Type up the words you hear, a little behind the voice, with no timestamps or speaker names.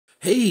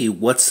Hey,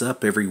 what's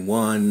up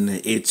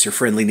everyone? It's your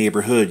friendly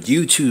neighborhood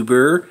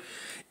YouTuber,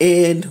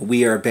 and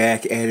we are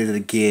back at it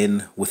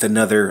again with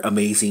another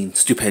amazing,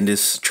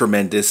 stupendous,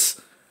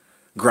 tremendous,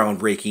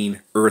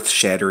 groundbreaking,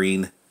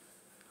 earth-shattering,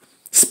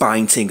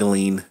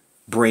 spine-tingling,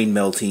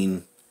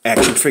 brain-melting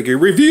action figure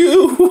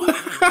review!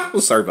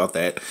 Sorry about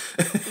that.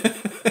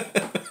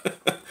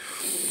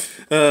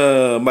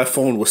 My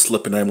phone was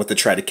slipping. I went to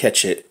try to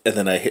catch it, and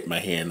then I hit my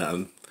hand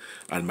on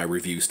my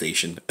review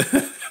station.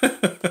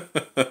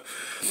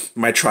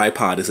 My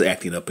tripod is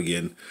acting up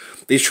again.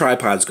 These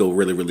tripods go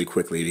really, really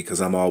quickly because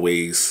I'm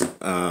always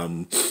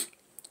the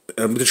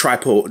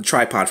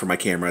tripod for my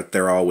camera.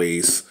 They're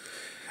always,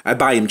 I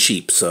buy them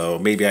cheap, so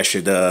maybe I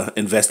should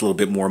invest a little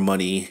bit more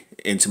money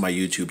into my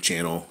YouTube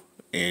channel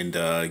and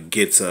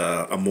get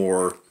a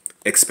more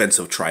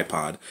expensive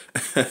tripod.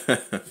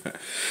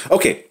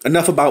 Okay,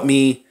 enough about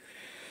me.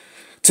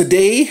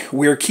 Today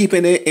we're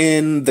keeping it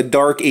in the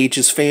Dark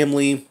Ages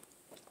family.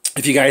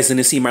 If you guys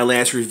didn't see my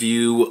last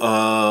review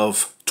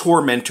of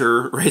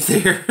Tormentor right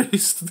there,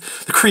 he's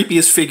the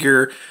creepiest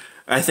figure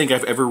I think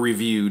I've ever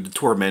reviewed,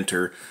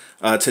 Tormentor.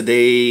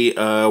 Today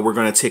we're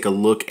going to take a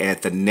look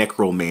at the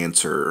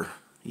Necromancer.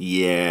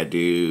 Yeah,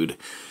 dude.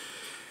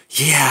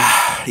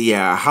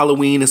 Yeah,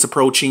 Halloween is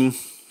approaching,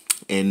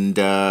 and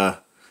I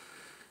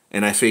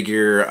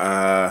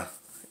figure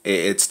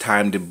it's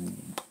time to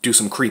do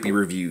some creepy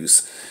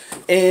reviews.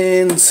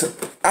 And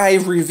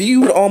I've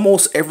reviewed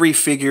almost every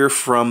figure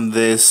from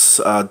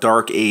this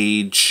Dark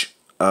Age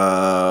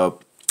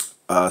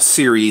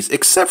series,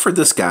 except for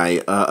this guy,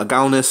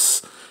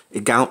 Agaunis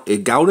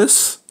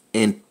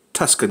and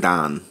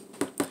Tuscadon,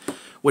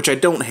 which I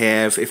don't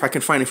have. If I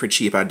can find it for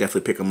cheap, I'd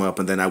definitely pick them up,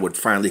 and then I would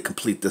finally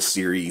complete this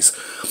series.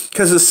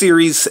 Because this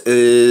series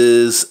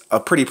is a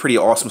pretty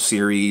awesome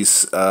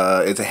series.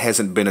 It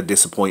hasn't been a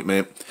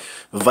disappointment.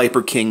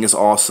 Viper King is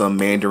awesome.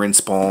 Mandarin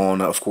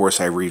Spawn, of course,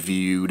 I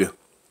reviewed.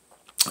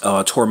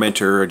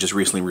 Tormentor, I just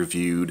recently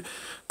reviewed. I'm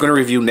going to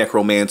review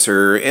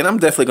Necromancer, and I'm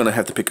definitely going to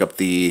have to pick up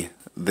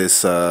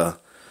this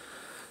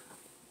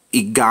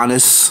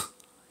Agaunis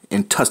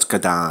and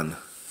Tuscadon.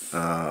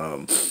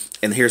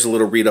 And here's a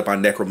little read up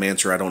on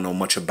Necromancer. I don't know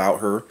much about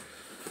her.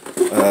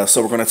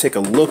 So we're going to take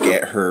a look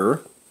at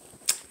her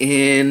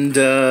and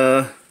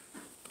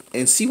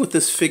see what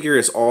this figure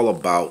is all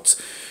about.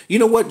 You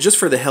know what? Just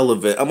for the hell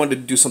of it, I'm going to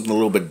do something a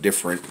little bit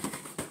different.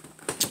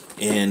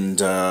 And,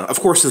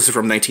 of course, this is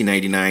from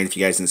 1999. If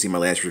you guys didn't see my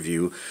last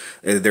review,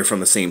 they're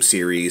from the same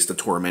series, the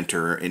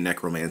Tormentor and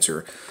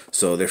Necromancer.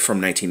 So they're from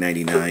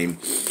 1999.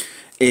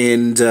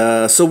 And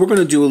so we're going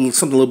to do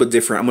something a little bit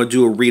different. I'm going to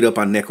do a read-up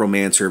on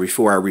Necromancer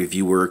before I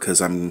review her,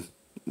 because I want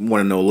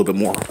to know a little bit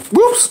more.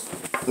 Whoops!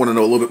 Want to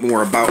know a little bit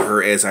more about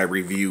her as I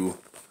review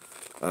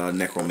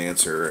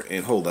Necromancer.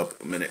 And hold up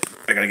a minute.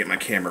 I got to get my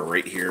camera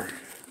right here.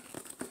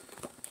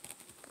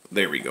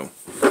 There we go.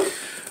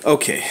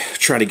 Okay,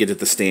 try to get it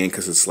to stand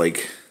because it's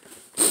like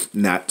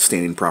not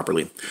standing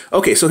properly.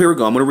 Okay, so here we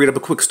go. I'm going to read up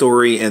a quick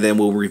story and then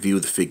we'll review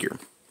the figure.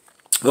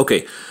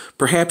 Okay,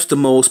 perhaps the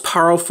most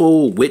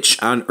powerful witch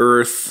on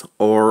Earth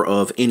or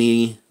of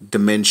any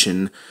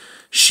dimension,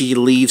 she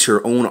leads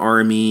her own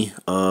army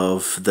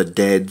of the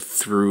dead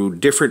through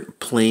different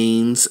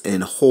planes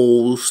and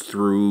holes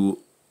through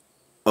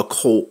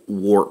occult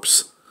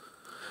warps.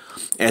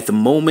 At the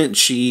moment,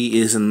 she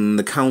is in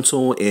the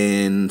council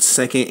and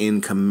second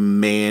in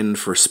command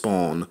for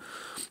Spawn,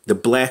 the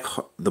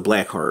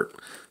Blackheart.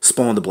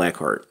 Spawn the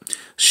Blackheart.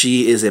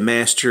 She is a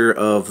master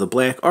of the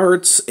black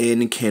arts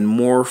and can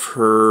morph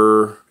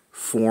her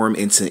form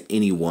into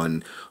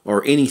anyone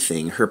or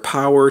anything. Her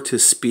power to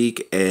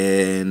speak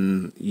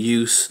and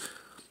use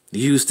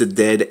the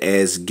dead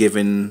as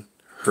given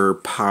her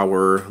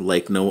power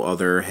like no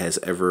other has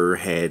ever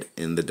had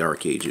in the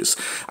Dark Ages.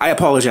 I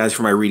apologize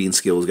for my reading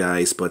skills,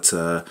 guys, but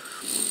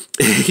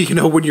you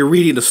know, when you're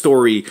reading a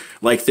story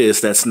like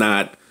this, that's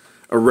not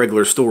a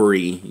regular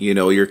story. You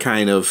know,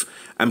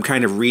 I'm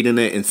kind of reading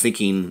it and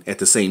thinking at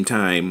the same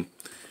time,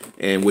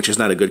 and which is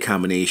not a good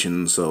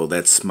combination. So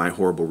that's my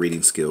horrible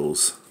reading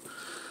skills.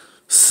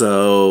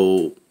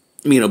 So,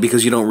 you know,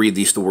 because you don't read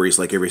these stories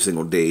like every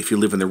single day. If you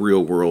live in the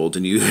real world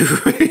and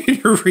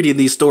you're reading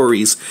these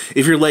stories,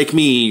 if you're like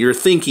me, you're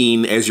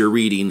thinking as you're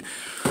reading.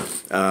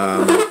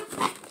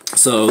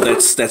 So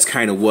that's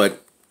kind of what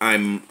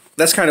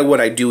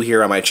I do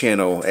here on my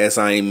channel. As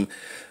I'm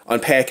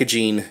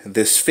unpackaging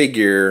this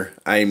figure,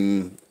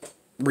 I'm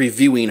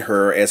reviewing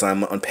her as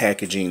I'm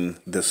unpackaging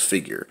this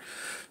figure.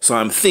 So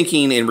I'm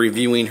thinking and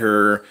reviewing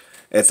her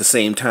at the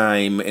same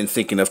time and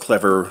thinking of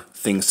clever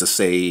things to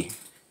say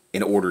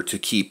in order to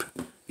keep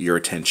your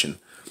attention.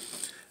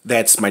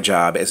 That's my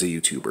job as a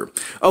YouTuber.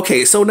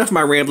 Okay, so enough of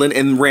my rambling,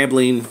 and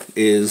rambling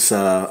is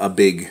a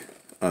big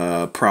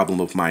problem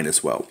of mine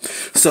as well.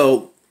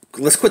 So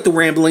let's quit the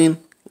rambling,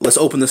 let's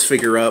open this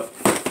figure up,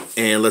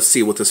 and let's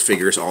see what this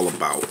figure is all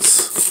about.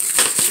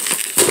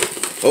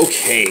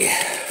 Okay,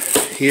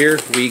 here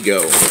we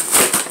go.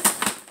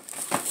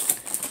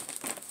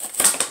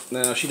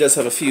 Now, she does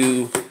have a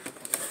few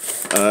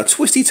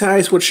twisty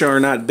ties, which are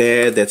not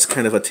bad. That's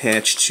kind of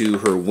attached to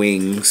her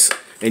wings.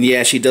 And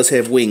yeah, she does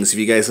have wings, if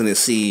you guys didn't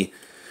see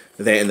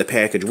that in the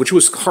package, which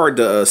was hard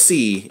to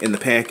see in the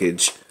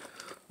package.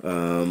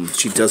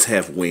 She does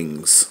have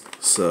wings,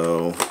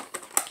 so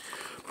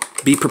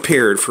be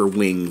prepared for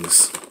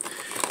wings.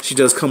 She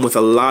does come with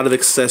a lot of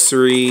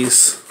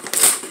accessories.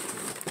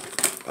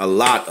 A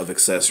lot of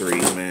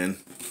accessories, man.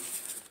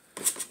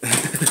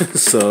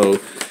 So,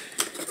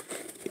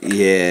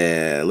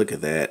 yeah, look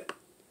at that.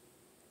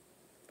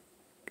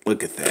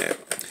 Look at that.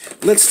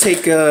 Let's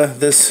take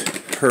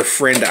her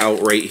friend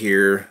out right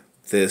here.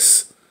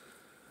 This,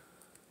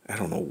 I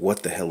don't know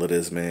what the hell it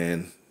is,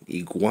 man.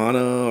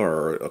 Iguana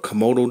or a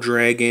Komodo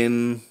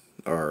dragon,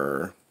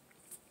 or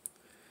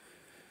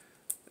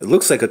it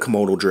looks like a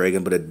Komodo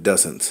dragon, but it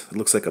doesn't. It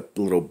looks like a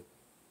little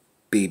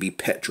baby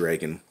pet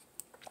dragon.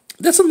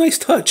 That's a nice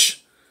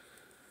touch.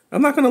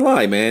 I'm not gonna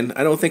lie, man.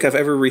 I don't think I've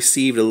ever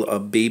received a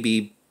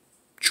baby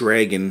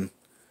dragon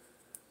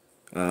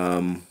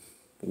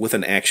with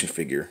an action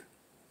figure.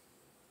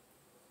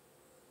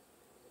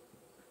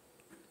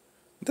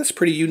 That's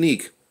pretty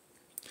unique.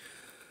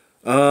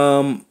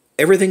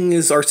 Everything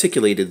is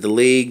articulated. The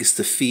legs,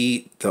 the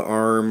feet, the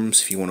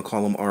arms, if you want to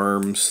call them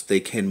arms, they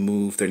can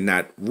move. They're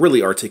not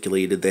really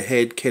articulated. The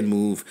head can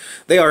move.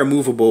 They are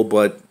movable,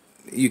 but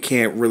you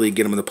can't really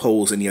get them in the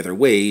pose any other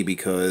way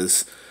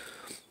because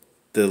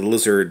the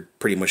lizard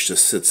pretty much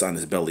just sits on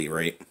his belly,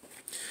 right?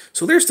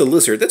 So there's the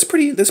lizard. That's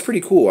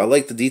pretty cool. I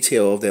like the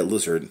detail of that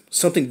lizard.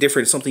 Something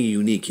different, something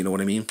unique, you know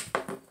what I mean?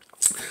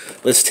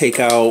 Let's take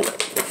out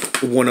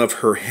one of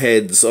her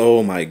heads.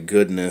 Oh my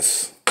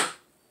goodness.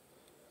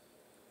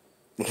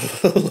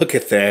 Look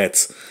at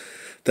that.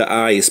 The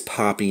eye is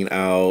popping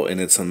out, and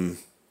it's on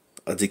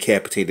a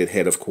decapitated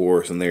head, of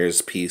course, and there's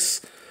a piece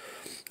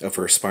of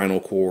her spinal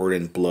cord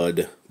and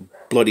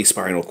bloody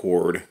spinal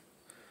cord.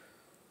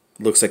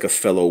 Looks like a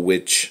fellow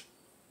witch.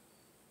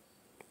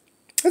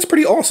 That's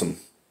pretty awesome.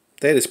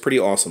 That is pretty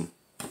awesome.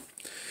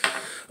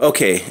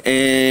 Okay,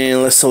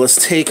 and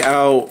let's take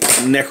out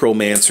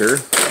Necromancer.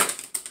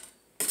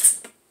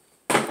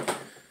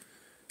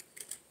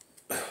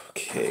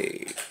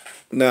 Okay.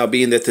 Now,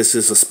 being that this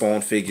is a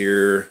Spawn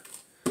figure,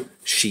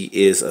 she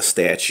is a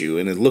statue.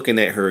 And looking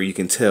at her, you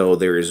can tell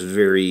there is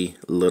very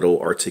little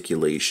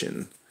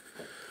articulation.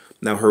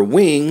 Now, her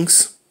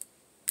wings,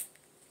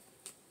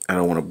 I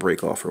don't want to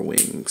break off her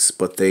wings,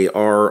 but they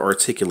are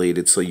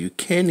articulated, so you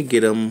can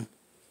get them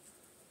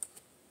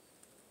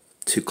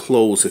to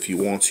close if you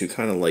want to,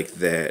 kind of like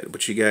that.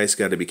 But you guys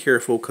got to be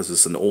careful because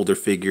it's an older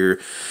figure,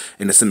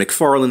 and it's a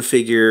McFarlane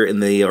figure,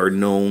 and they are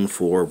known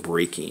for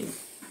breaking.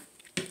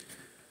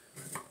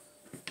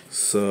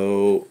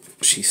 So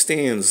she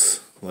stands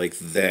like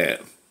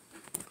that.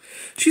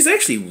 She's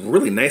actually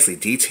really nicely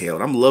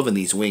detailed. I'm loving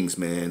these wings,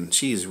 man.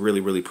 She's really,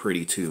 really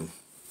pretty too.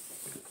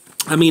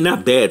 I mean,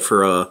 not bad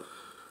for a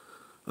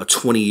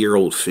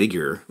 20-year-old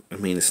figure. I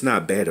mean, it's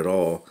not bad at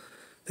all.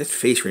 That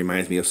face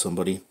reminds me of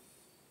somebody.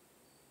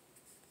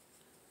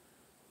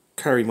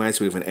 Kind of reminds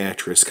me of an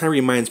actress. Kind of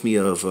reminds me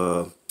of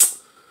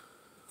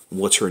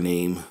what's her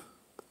name?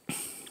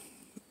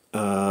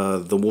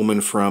 The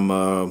woman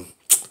from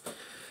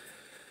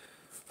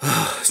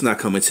it's not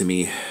coming to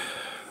me.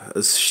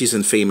 She's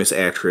a famous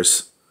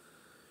actress.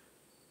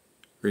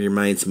 It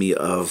reminds me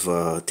of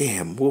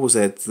damn, what was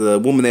that? The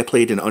woman that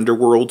played in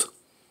Underworld.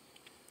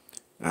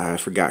 I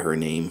forgot her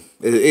name.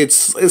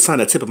 It's on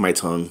the tip of my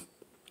tongue.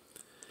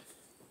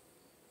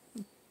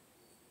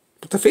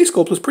 But the face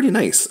sculpt was pretty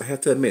nice. I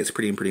have to admit, it's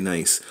pretty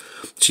nice.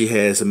 She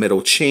has a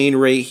metal chain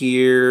right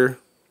here,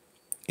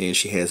 and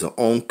she has an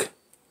ankh.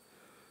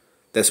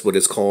 That's what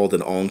it's called,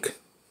 an ankh.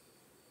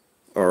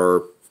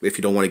 Or if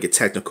you don't want to get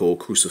technical,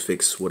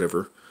 crucifix,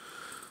 whatever.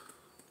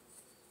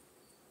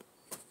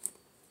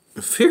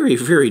 Very,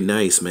 very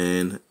nice,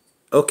 man.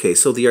 Okay,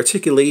 so the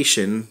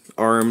articulation,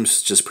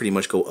 arms just pretty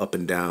much go up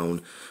and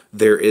down.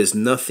 There is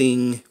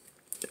nothing,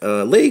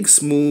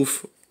 legs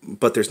move,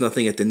 but there's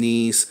nothing at the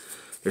knees.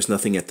 There's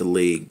nothing at the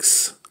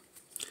legs.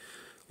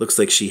 Looks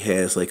like she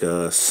has like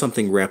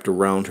something wrapped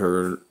around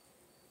her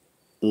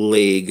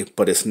leg,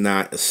 but it's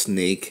not a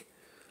snake.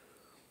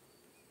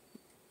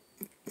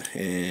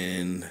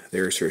 And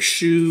there's her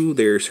shoe,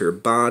 there's her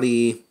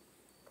body.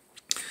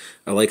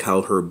 I like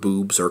how her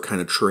boobs are kind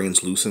of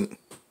translucent.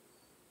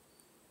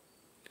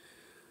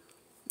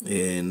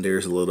 And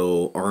there's a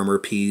little armor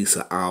piece,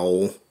 an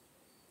owl.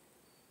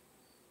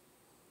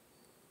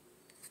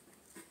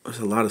 There's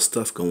a lot of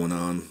stuff going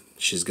on.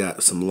 She's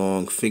got some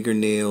long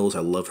fingernails. I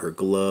love her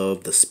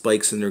glove, the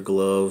spikes in her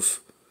glove.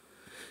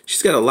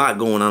 She's got a lot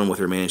going on with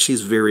her, man.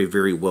 She's very,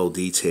 very well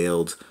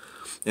detailed.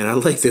 And I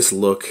like this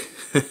look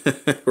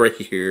right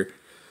here.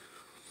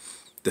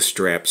 The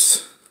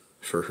straps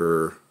for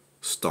her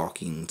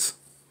stockings.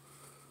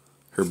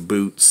 Her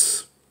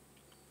boots.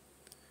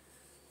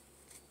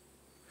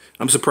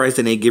 I'm surprised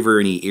they didn't give her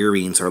any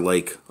earrings or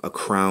like a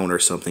crown or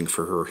something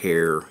for her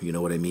hair. You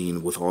know what I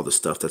mean? With all the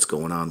stuff that's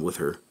going on with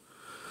her.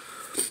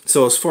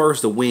 So as far as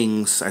the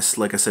wings,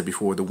 like I said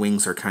before, the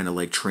wings are kind of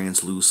like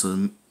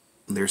translucent.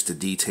 There's the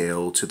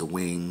detail to the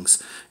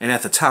wings. And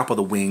at the top of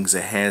the wings,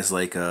 it has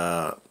like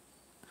a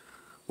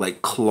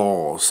like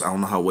claws. I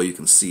don't know how well you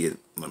can see it.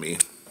 Let me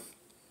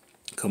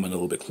come in a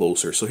little bit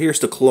closer. So here's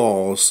the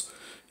claws,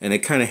 and it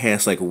kind of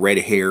has like red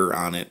hair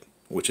on it,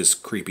 which is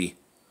creepy.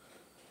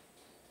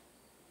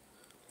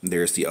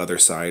 There's the other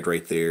side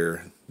right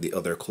there, the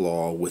other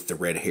claw with the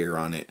red hair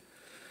on it.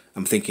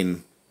 I'm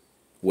thinking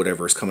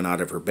whatever's coming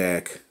out of her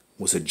back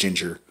was a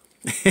ginger.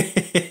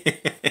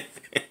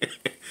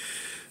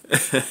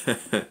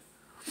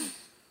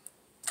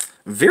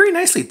 Very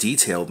nicely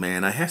detailed,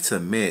 man. I have to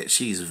admit,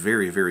 she's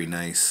very, very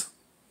nice.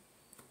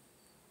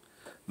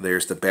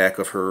 There's the back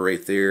of her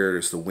right there.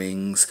 There's the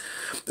wings.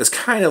 It's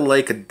kind of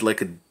like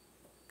a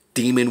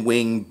demon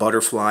wing,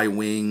 butterfly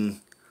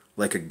wing,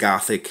 like a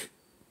gothic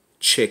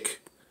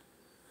chick.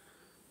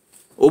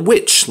 A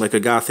witch, like a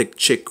gothic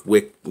chick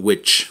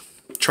witch.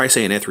 Try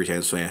saying that 3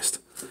 times fast.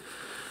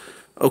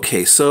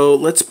 Okay, so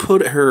let's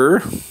put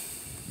her...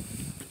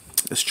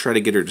 Let's try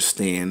to get her to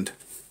stand.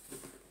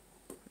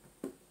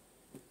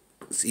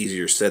 It's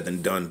easier said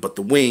than done, but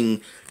the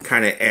wing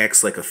kind of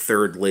acts like a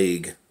third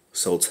leg,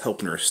 so it's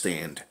helping her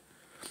stand.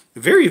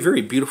 Very,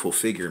 very beautiful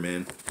figure,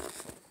 man.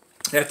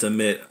 I have to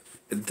admit,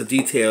 the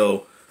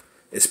detail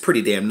is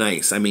pretty damn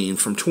nice. I mean,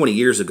 from 20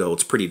 years ago,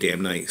 it's pretty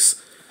damn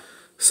nice.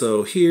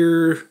 So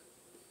here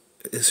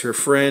is her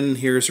friend.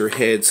 Here's her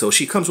head. So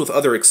she comes with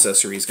other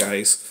accessories,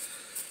 guys.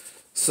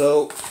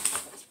 So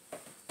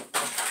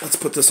let's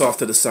put this off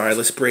to the side.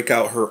 Let's break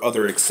out her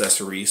other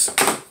accessories.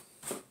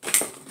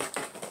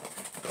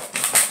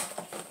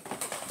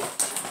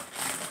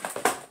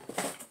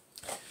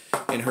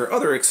 And her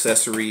other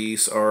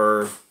accessories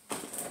are...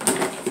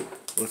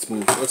 Let's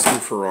move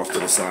her off to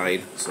the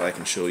side so I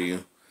can show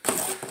you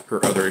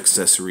her other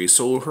accessories.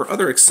 So her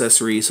other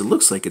accessories, it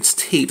looks like it's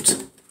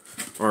taped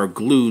or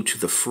glued to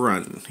the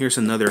front. Here's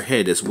another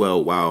head as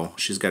well. Wow,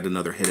 she's got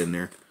another head in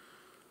there.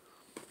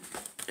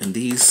 And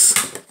these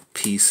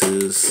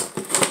pieces,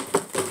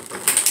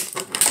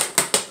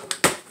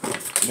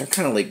 they're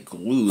kind of like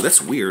glue.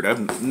 That's weird.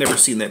 I've never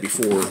seen that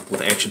before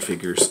with action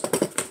figures.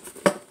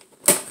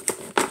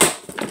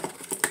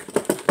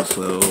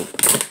 So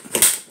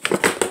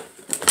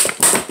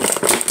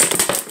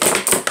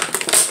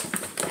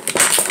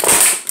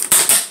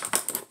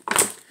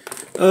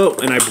oh,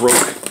 and I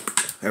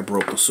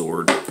broke the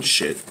sword.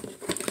 Shit.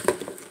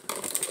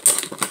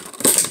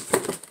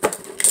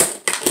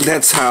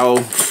 That's how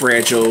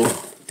fragile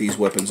these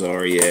weapons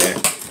are,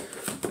 yeah.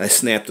 I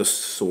snapped the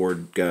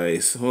sword,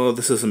 guys. Well,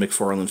 this is a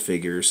McFarlane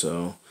figure,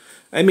 so...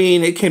 I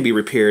mean, it can be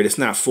repaired. It's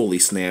not fully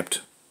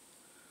snapped.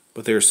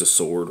 But there's the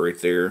sword right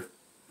there.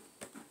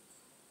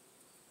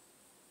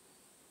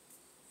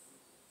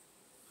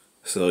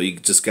 So you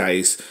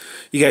guys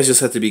just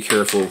have to be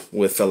careful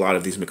with a lot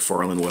of these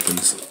McFarlane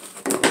weapons.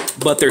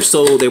 But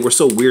they were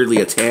so weirdly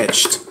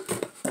attached.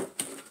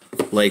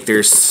 Like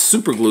they're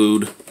super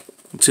glued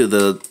to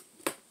the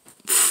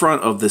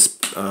front of this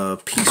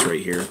piece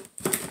right here.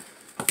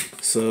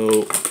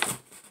 So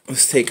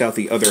let's take out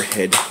the other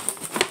head.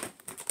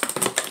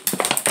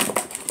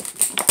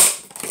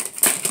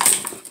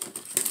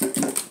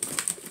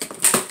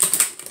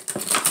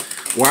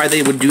 Why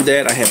they would do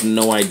that, I have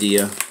no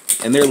idea.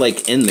 And they're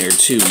like in there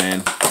too,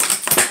 man.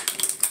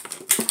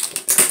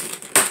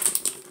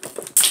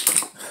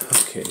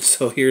 Okay,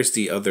 so here's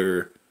the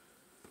other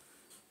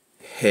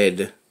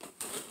head.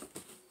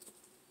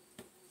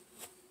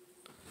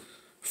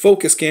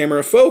 Focus,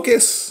 camera,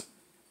 focus!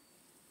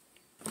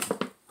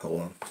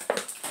 Hold on.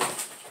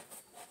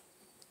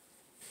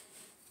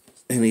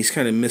 And he's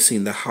kind of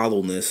missing the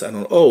hollowness. I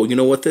don't. Oh, you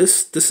know what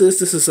this is?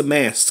 This is a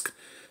mask.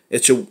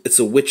 It's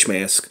a witch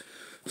mask.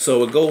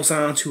 So it goes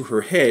on to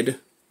her head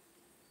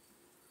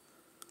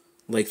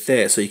like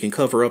that, so you can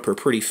cover up her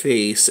pretty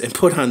face and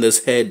put on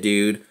this head,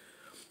 dude.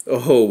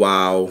 Oh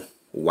wow,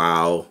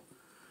 wow,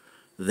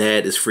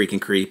 that is freaking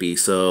creepy.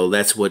 So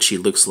that's what she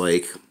looks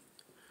like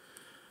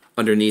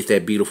underneath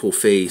that beautiful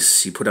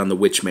face. You put on the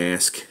witch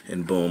mask,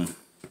 and boom.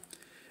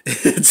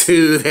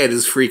 Dude, that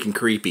is freaking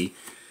creepy.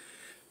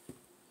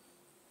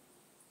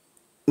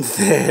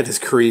 That is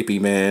creepy,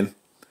 man.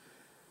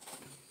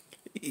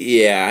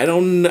 Yeah, I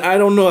don't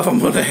know if I'm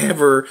gonna have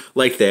her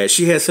like that.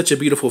 She has such a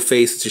beautiful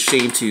face. It's a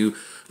shame to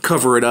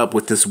cover it up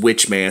with this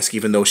witch mask,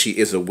 even though she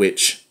is a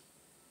witch.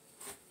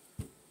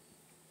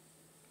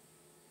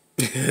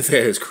 That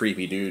is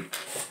creepy, dude.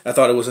 I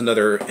thought it was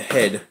another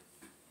head.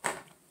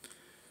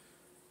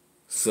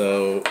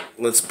 So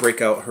let's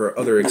break out her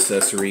other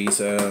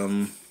accessories.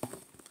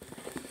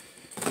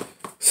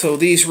 So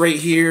these right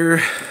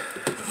here.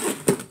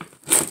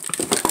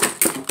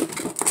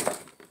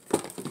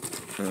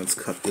 Let's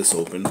cut this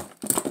open.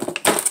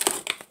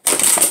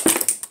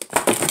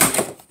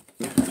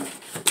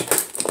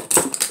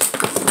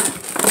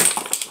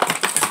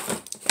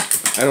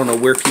 I don't know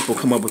where people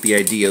come up with the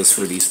ideas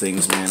for these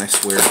things, man, I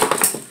swear.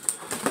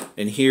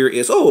 And here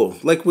is, oh,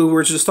 like we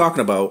were just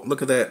talking about.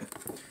 Look at that.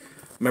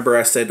 Remember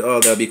I said, oh,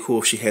 that'd be cool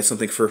if she had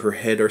something for her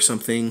head or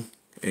something.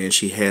 And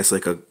she has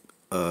like a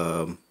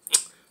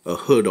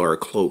hood or a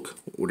cloak,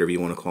 whatever you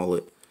want to call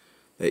it,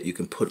 that you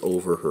can put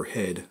over her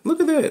head. Look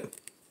at that.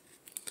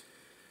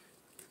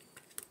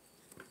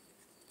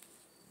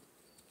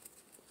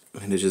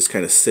 And it just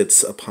kind of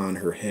sits upon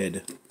her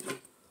head.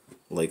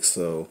 Like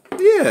so.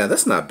 Yeah,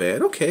 that's not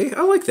bad. Okay,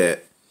 I like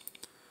that.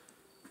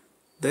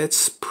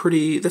 That's a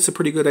pretty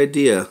good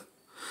idea.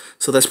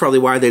 So that's probably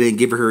why they didn't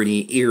give her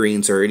any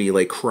earrings or any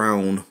like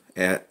crown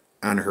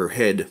on her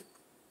head.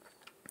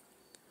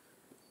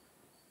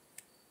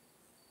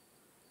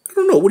 I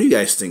don't know, what do you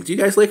guys think? Do you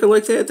guys like her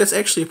like that? That's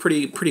actually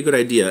a pretty good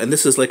idea. And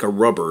this is like a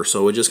rubber,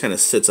 so it just kind of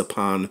sits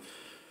upon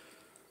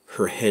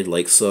her head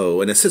like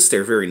so, and it sits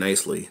there very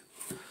nicely.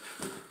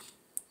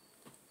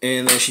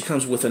 And then she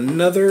comes with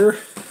another.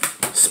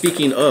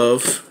 Speaking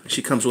of,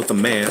 she comes with a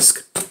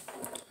mask.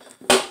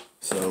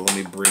 So let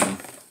me bring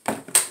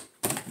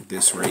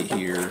this right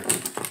here.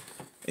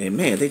 And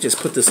man, they just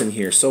put this in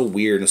here so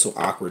weird and so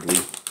awkwardly.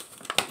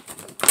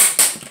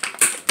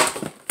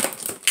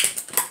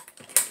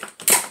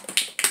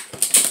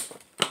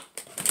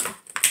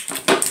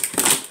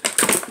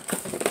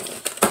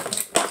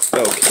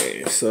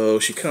 Okay, so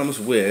she comes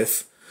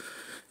with,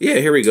 yeah,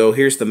 here we go.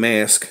 Here's the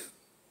mask.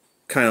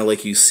 Kind of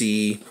like you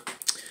see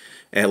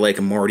at like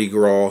a Mardi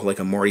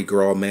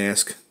Gras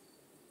mask.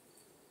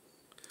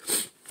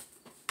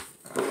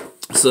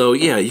 So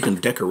yeah, you can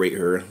decorate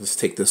her. Let's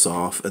take this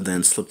off and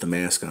then slip the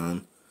mask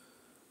on.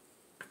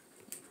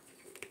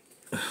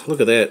 Look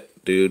at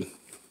that, dude.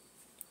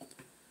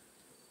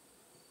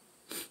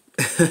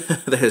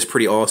 That is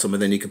pretty awesome.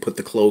 And then you can put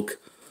the cloak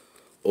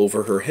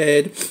over her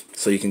head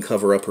so you can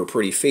cover up her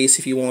pretty face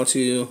if you want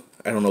to.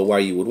 I don't know why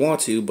you would want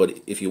to, but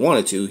if you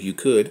wanted to, you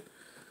could.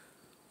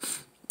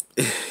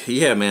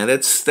 Yeah, man,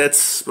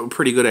 that's a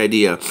pretty good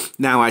idea.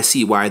 Now I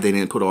see why they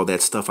didn't put all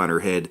that stuff on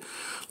her head,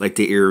 like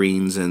the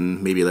earrings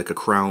and maybe like a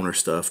crown or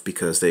stuff,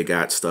 because they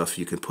got stuff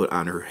you could put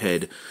on her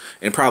head.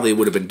 And probably it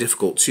would have been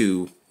difficult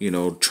too, you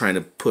know, trying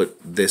to put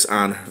this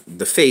on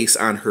the face,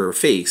 on her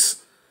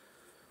face,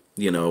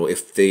 you know,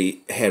 if they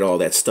had all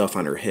that stuff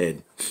on her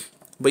head.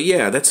 But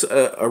yeah, that's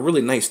a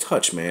really nice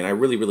touch, man. I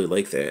really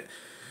like that.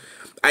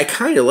 I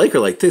kind of like her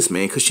like this,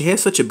 man, because she has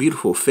such a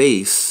beautiful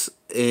face.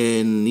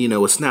 And, you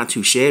know, it's not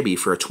too shabby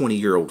for a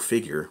 20-year-old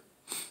figure.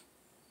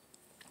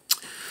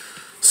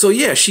 So,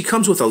 yeah, she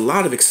comes with a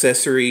lot of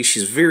accessories.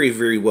 She's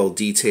very well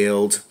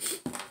detailed.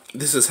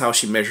 This is how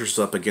she measures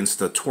up against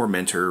the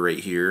Tormentor right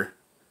here.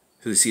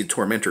 So you see the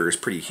Tormentor is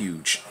pretty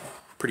huge.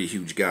 Pretty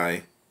huge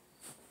guy.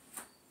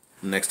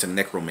 Next to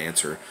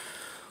Necromancer.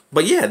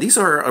 But, yeah, these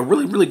are a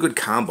really good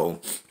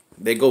combo.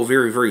 They go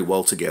very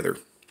well together.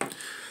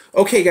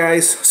 Okay,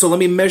 guys, so let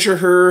me measure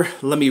her.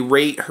 Let me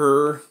rate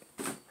her.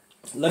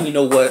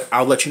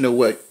 I'll let you know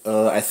what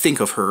I think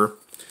of her.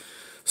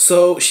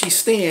 So she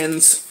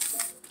stands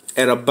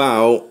at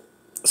about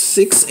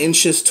 6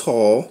 inches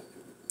tall,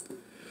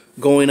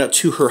 going up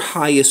to her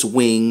highest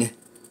wing.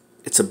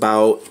 It's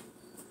about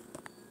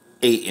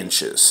 8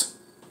 inches.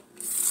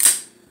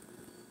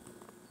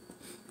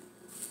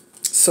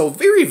 So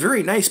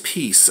very nice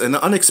piece, an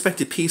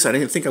unexpected piece I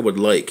didn't think I would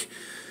like.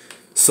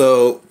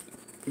 So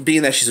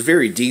being that she's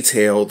very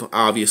detailed,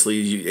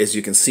 obviously, as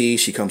you can see,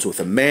 she comes with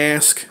a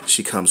mask.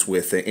 She comes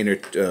with an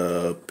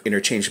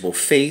interchangeable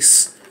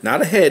face.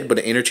 Not a head, but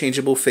an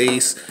interchangeable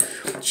face.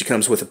 She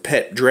comes with a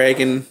pet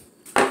dragon.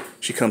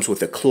 She comes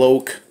with a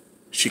cloak.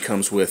 She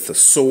comes with a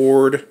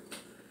sword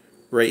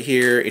right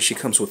here. And she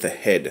comes with a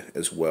head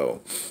as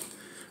well.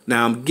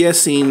 Now, I'm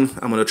guessing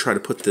I'm going to try to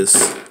put this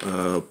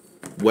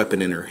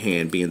weapon in her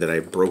hand, being that I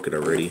broke it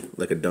already,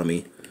 like a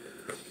dummy.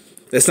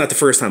 That's not the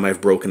first time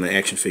I've broken the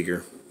action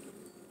figure.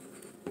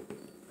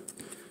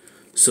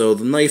 So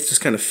the knife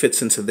just kind of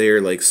fits into there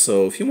like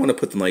so. If you want to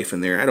put the knife in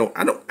there,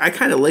 I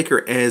kind of like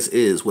her as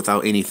is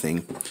without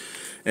anything.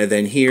 And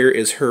then here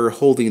is her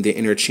holding the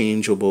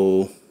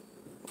interchangeable,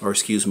 or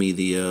excuse me,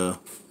 the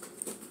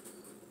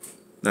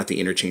not the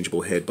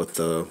interchangeable head, but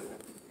the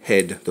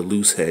head, the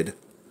loose head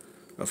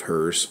of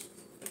hers.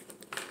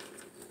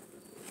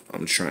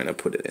 I'm trying to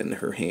put it in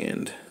her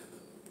hand.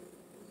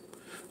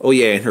 Oh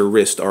yeah, and her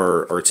wrists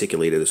are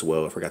articulated as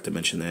well. I forgot to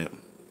mention that.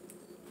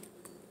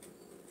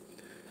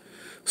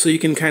 So you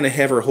can kind of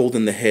have her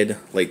holding the head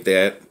like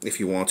that if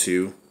you want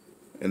to,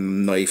 and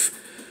the knife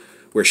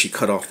where she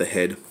cut off the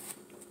head.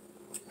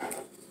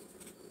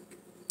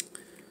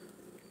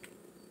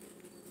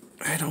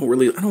 I don't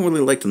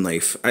really like the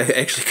knife. I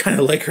actually kind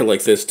of like her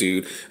like this,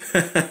 dude.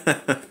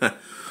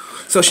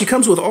 So she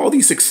comes with all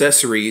these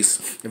accessories.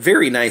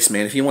 Very nice,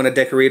 man. If you want to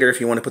decorate her,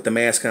 if you want to put the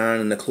mask on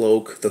and the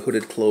cloak, the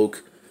hooded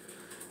cloak.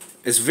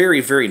 It's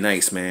very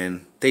nice,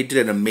 man. They did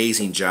an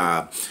amazing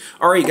job.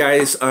 Alright,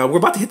 guys, we're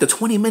about to hit the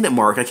 20-minute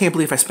mark. I can't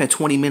believe I spent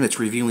 20 minutes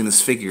reviewing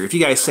this figure. If you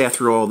guys sat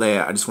through all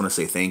that, I just want to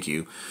say thank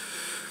you.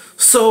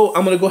 So,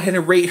 I'm going to go ahead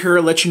and rate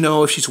her, let you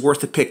know if she's worth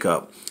the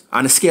pickup.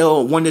 On a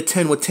scale of 1 to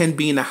 10, with 10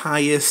 being the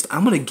highest,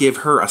 I'm going to give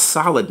her a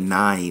solid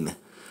 9.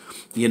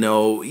 You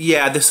know,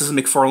 yeah, this is a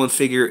McFarlane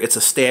figure. It's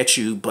a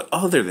statue, but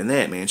other than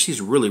that, man,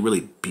 she's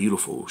really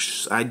beautiful.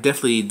 I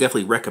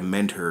definitely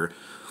recommend her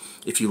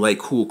if you like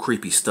cool,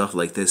 creepy stuff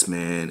like this,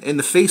 man. And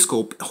the face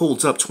sculpt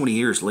holds up 20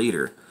 years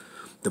later.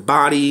 The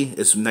body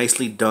is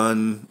nicely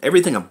done.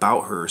 Everything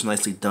about her is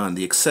nicely done.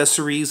 The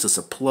accessories is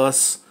a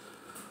plus.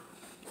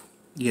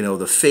 You know,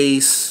 the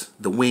face,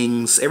 the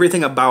wings,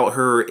 everything about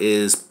her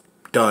is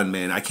done,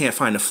 man. I can't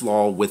find a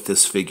flaw with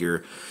this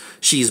figure.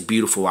 She's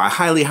beautiful. I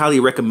highly, highly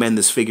recommend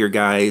this figure,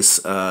 guys.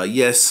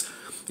 Yes,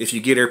 if you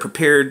get her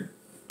prepared,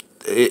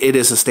 it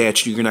is a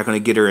statue. You're not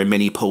going to get her in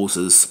many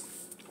poses.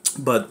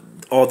 But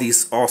all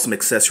these awesome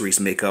accessories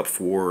make up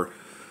for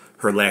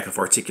her lack of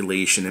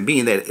articulation. And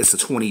being that it's a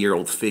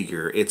 20-year-old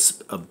figure,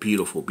 it's a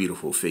beautiful,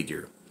 beautiful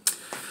figure.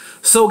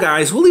 So,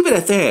 guys, we'll leave it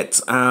at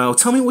that.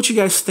 Tell me what you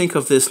guys think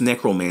of this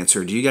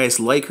Necromancer. Do you guys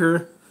like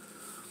her?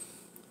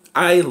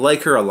 I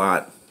like her a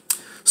lot.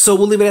 So,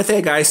 we'll leave it at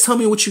that, guys. Tell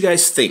me what you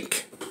guys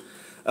think.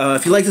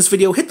 If you like this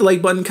video, hit the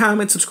like button,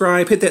 comment,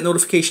 subscribe, hit that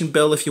notification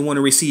bell if you want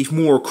to receive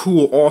more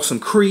cool, awesome,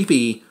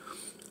 creepy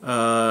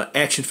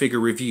action figure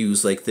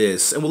reviews like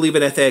this. And we'll leave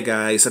it at that,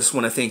 guys. I just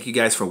want to thank you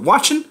guys for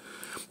watching,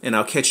 and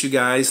I'll catch you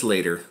guys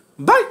later.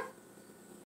 Bye!